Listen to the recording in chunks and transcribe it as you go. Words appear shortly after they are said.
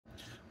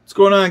What's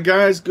going on,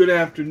 guys? Good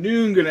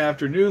afternoon. Good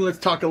afternoon. Let's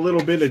talk a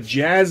little bit of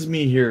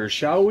Jasmy here,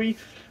 shall we?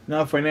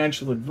 Not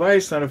financial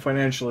advice, not a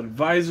financial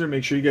advisor.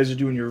 Make sure you guys are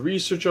doing your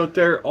research out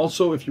there.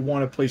 Also, if you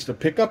want a place to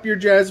pick up your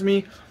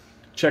Jasmy,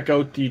 check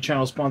out the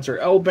channel sponsor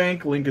L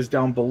Bank. Link is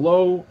down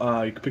below.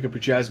 You can pick up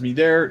your Jasmy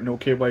there. No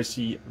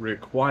KYC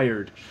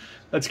required.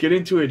 Let's get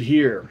into it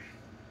here.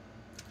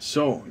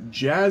 So,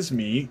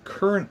 Jasmy,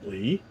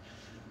 currently,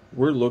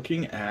 we're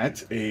looking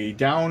at a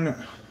down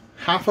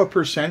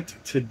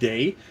 0.5%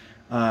 today.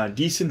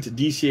 Decent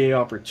DCA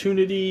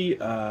opportunity.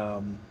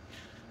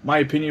 My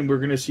opinion, we're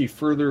going to see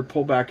further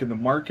pullback in the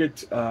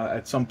market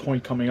at some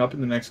point coming up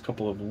in the next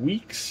couple of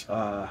weeks.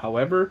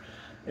 However,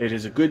 it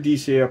is a good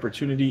DCA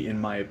opportunity,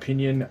 in my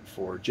opinion,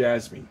 for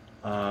Jasmy.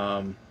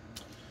 So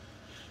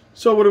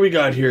what do we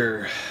got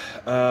here?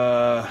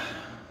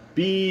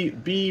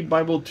 B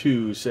Bible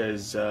 2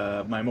 says,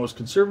 my most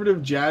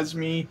conservative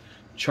Jasmy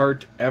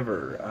chart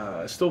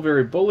ever. Still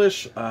very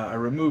bullish. I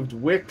removed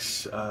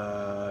wicks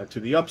to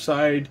the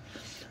upside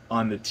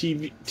on the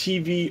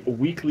TV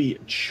weekly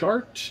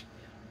chart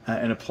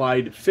and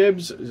applied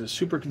fibs. Is a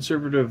super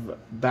conservative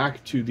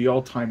back to the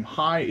all-time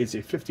high is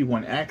a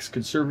 51x.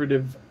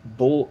 Conservative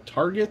bull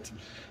target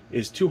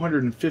is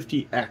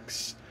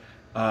 250x.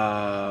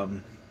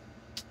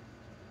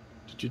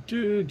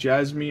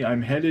 Jasmy,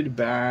 I'm headed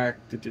back.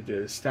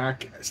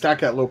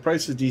 Stack at low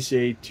prices.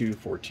 DCA to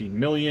 14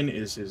 million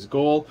is his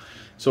goal.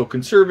 So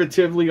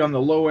conservatively on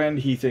the low end,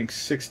 he thinks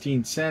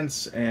 16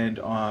 cents, and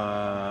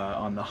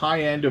on the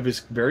high end of his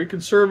very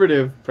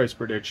conservative price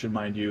prediction,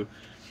 mind you,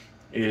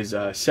 is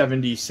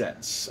 70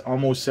 cents,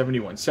 almost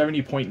 71,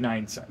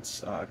 70.9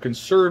 cents.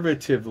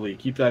 Conservatively,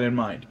 keep that in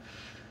mind.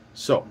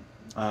 So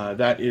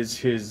that is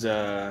his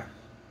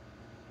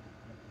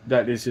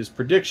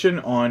prediction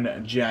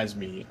on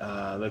Jasmy.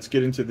 Let's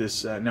get into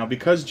this now.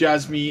 Because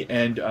Jasmy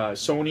and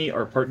Sony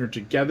are partnered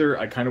together,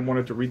 I kind of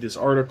wanted to read this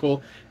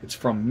article. It's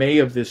from May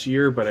of this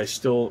year, but I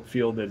still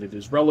feel that it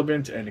is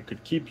relevant and it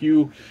could keep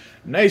you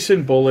nice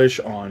and bullish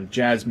on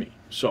Jasmy.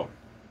 So,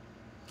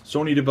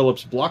 Sony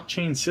develops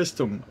blockchain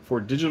system for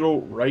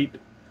digital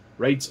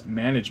rights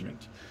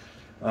management.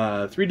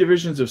 3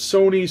 divisions of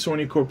Sony,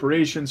 Sony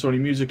Corporation, Sony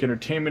Music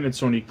Entertainment, and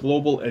Sony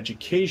Global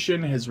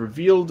Education has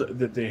revealed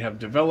that they have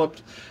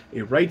developed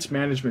a rights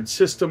management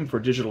system for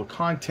digital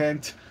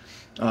content,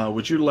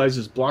 which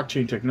utilizes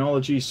blockchain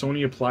technology.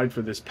 Sony applied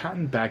for this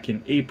patent back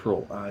in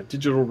April.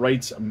 Digital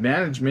rights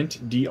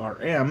management,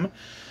 DRM,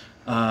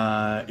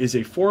 is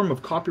a form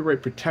of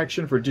copyright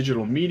protection for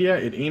digital media.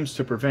 It aims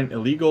to prevent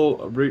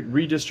illegal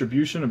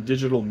redistribution of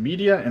digital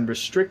media and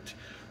restrict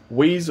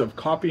ways of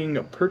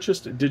copying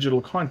purchased digital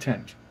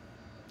content.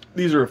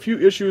 These are a few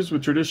issues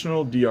with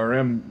traditional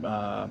DRM,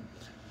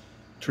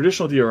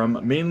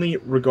 mainly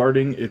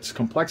regarding its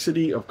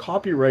complexity of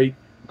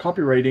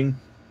copywriting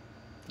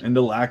and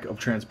the lack of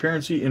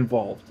transparency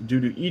involved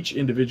due to each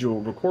individual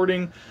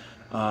recording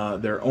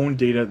their own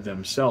data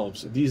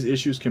themselves. These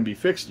issues can be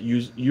fixed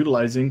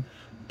utilizing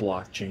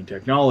blockchain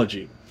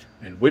technology.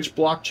 And which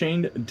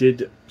blockchain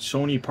did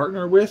Sony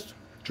partner with?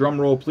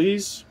 Drum roll,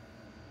 please.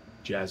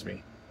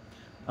 Jasmy.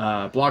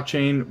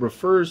 Blockchain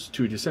refers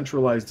to a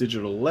decentralized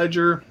digital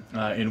ledger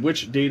in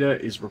which data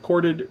is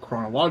recorded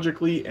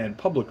chronologically and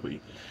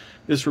publicly.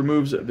 This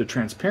removes the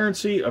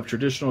transparency of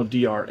traditional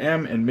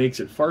DRM and makes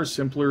it far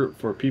simpler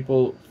for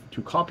people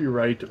to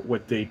copyright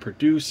what they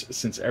produce,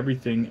 since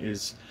everything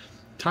is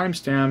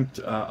time-stamped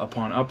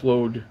upon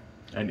upload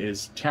and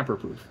is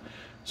tamper-proof.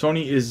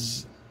 Sony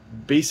is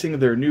basing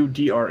their new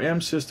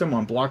DRM system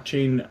on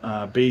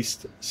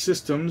blockchain-based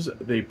systems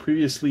they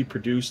previously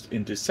produced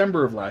in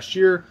December of last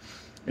year.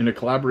 In a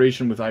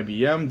collaboration with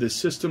IBM, this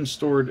system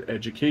stored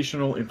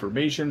educational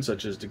information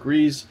such as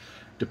degrees,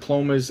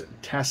 diplomas,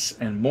 tests,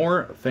 and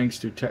more. Thanks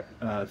to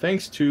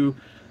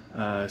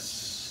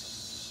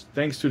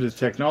the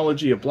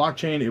technology of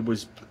blockchain,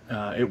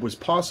 it was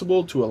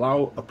possible to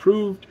allow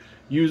approved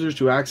users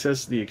to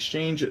access and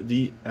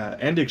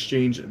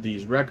exchange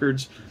these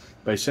records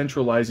by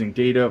centralizing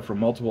data from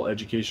multiple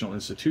educational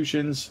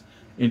institutions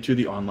into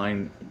the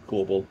online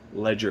global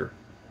ledger.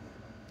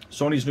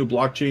 Sony's new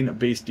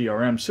blockchain-based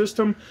DRM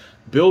system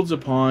builds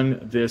upon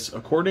this.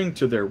 According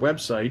to their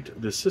website,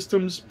 the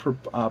system's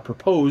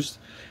proposed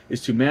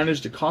is to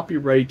manage the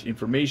copyright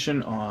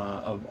information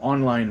of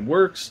online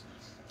works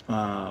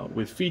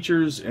with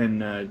features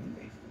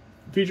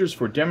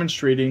for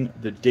demonstrating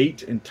the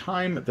date and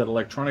time that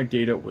electronic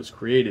data was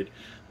created,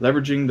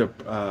 leveraging the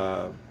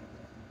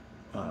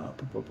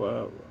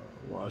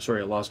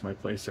sorry, I lost my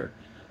place there.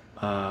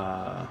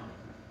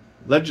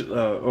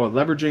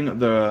 Leveraging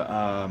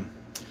the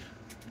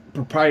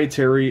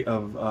proprietaries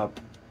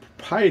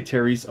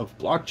of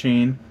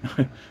blockchain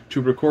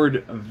to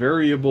record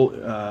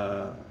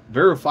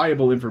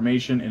verifiable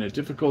information in a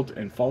difficult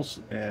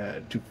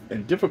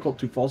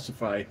to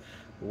falsify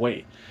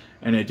way,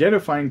 and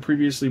identifying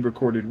previously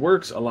recorded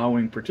works,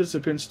 allowing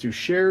participants to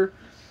share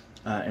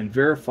and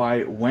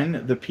verify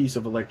when the piece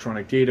of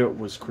electronic data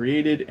was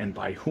created and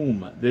by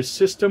whom. This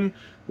system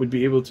would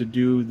be able to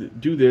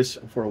do this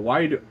for a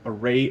wide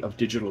array of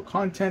digital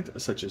content,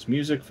 such as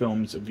music,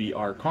 films,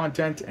 VR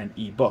content, and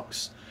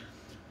ebooks.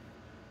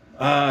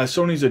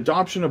 Sony's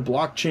adoption of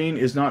blockchain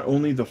is not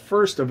only the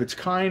first of its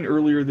kind.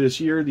 Earlier this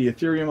year, the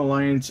Ethereum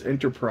Alliance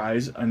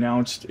Enterprise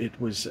announced it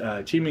was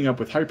teaming up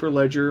with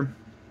Hyperledger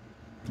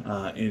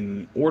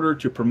in order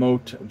to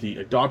promote the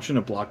adoption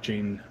of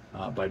blockchain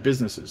by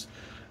businesses.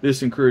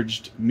 This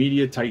encouraged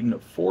media titan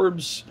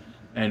Forbes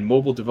and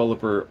mobile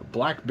developer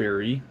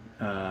BlackBerry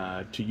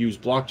to use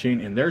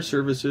blockchain in their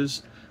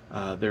services.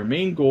 Their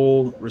main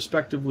goal,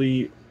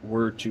 respectively,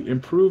 were to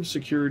improve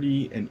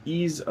security and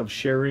ease of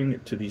sharing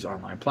to these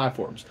online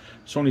platforms.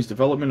 Sony's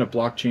development of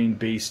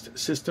blockchain-based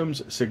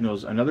systems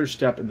signals another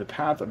step in the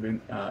path of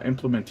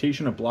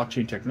implementation of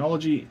blockchain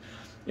technology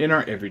in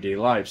our everyday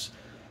lives.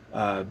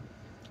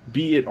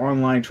 Be it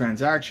online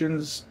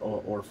transactions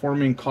or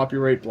forming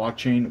copyright,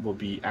 blockchain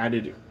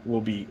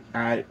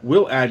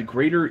will add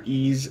greater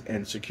ease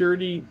and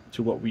security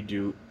to what we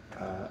do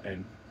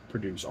and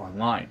produce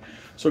online.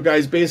 So,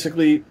 guys,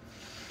 basically,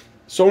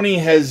 Sony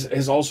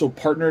has also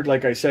partnered,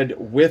 like I said,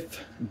 with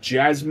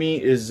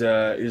Jasmy is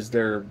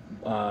their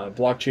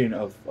blockchain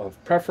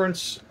of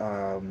preference,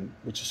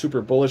 which is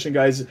super bullish. And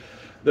guys,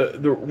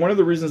 the one of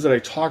the reasons that I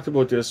talked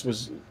about this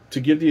was to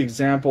give the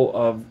example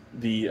of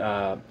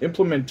the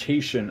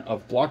implementation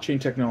of blockchain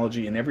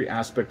technology in every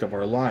aspect of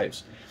our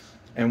lives.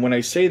 And when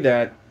I say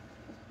that,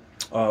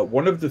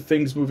 one of the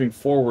things moving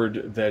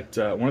forward that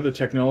one of the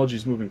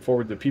technologies moving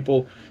forward that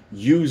people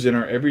use in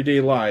our everyday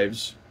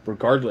lives,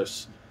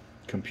 regardless,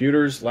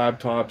 computers,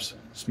 laptops,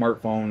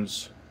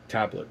 smartphones,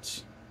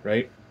 tablets,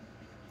 right?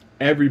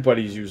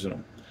 Everybody's using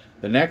them.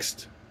 The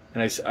next,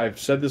 and I've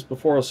said this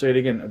before, I'll say it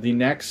again, the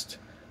next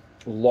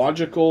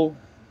logical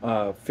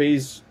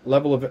phase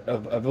level of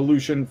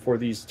evolution for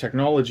these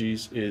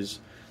technologies is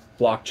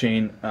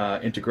blockchain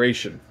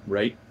integration,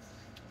 right?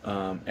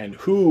 And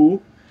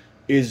who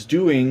is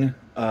doing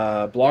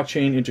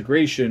blockchain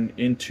integration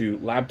into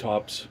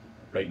laptops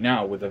right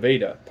now with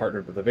Aveda,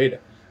 partnered with Aveda?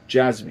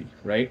 Jasmy,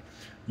 right?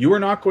 You are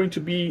not going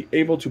to be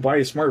able to buy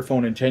a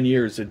smartphone in 10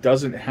 years that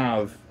doesn't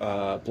have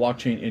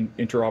blockchain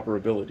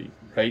interoperability,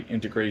 right?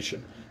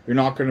 Integration. You're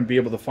not going to be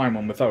able to find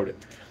one without it.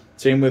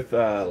 Same with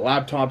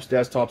laptops,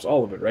 desktops,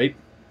 all of it, right?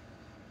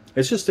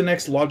 It's just the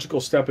next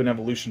logical step in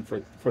evolution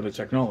for the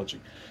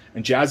technology.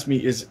 And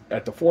Jasmy is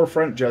at the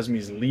forefront. Jasmy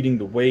is leading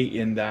the way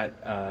in that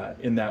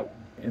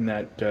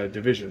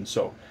division.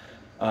 So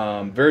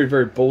very,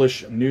 very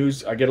bullish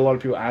news. I get a lot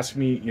of people ask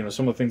me,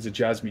 some of the things that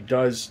Jasmy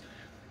does.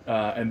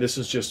 And this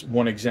is just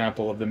one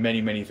example of the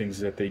many, many things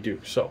that they do.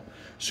 So,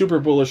 super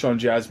bullish on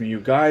Jasmy,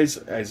 you guys.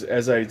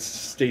 As I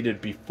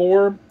stated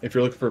before, if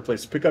you're looking for a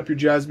place to pick up your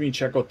Jasmy,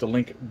 check out the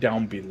link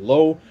down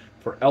below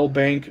for L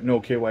Bank, no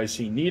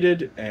KYC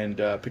needed, and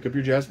pick up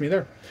your Jasmy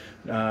there.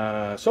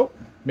 So,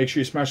 make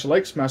sure you smash the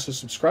like, smash the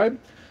subscribe,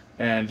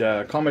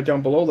 and comment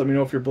down below. Let me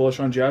know if you're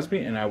bullish on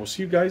Jasmy, and I will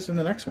see you guys in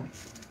the next one.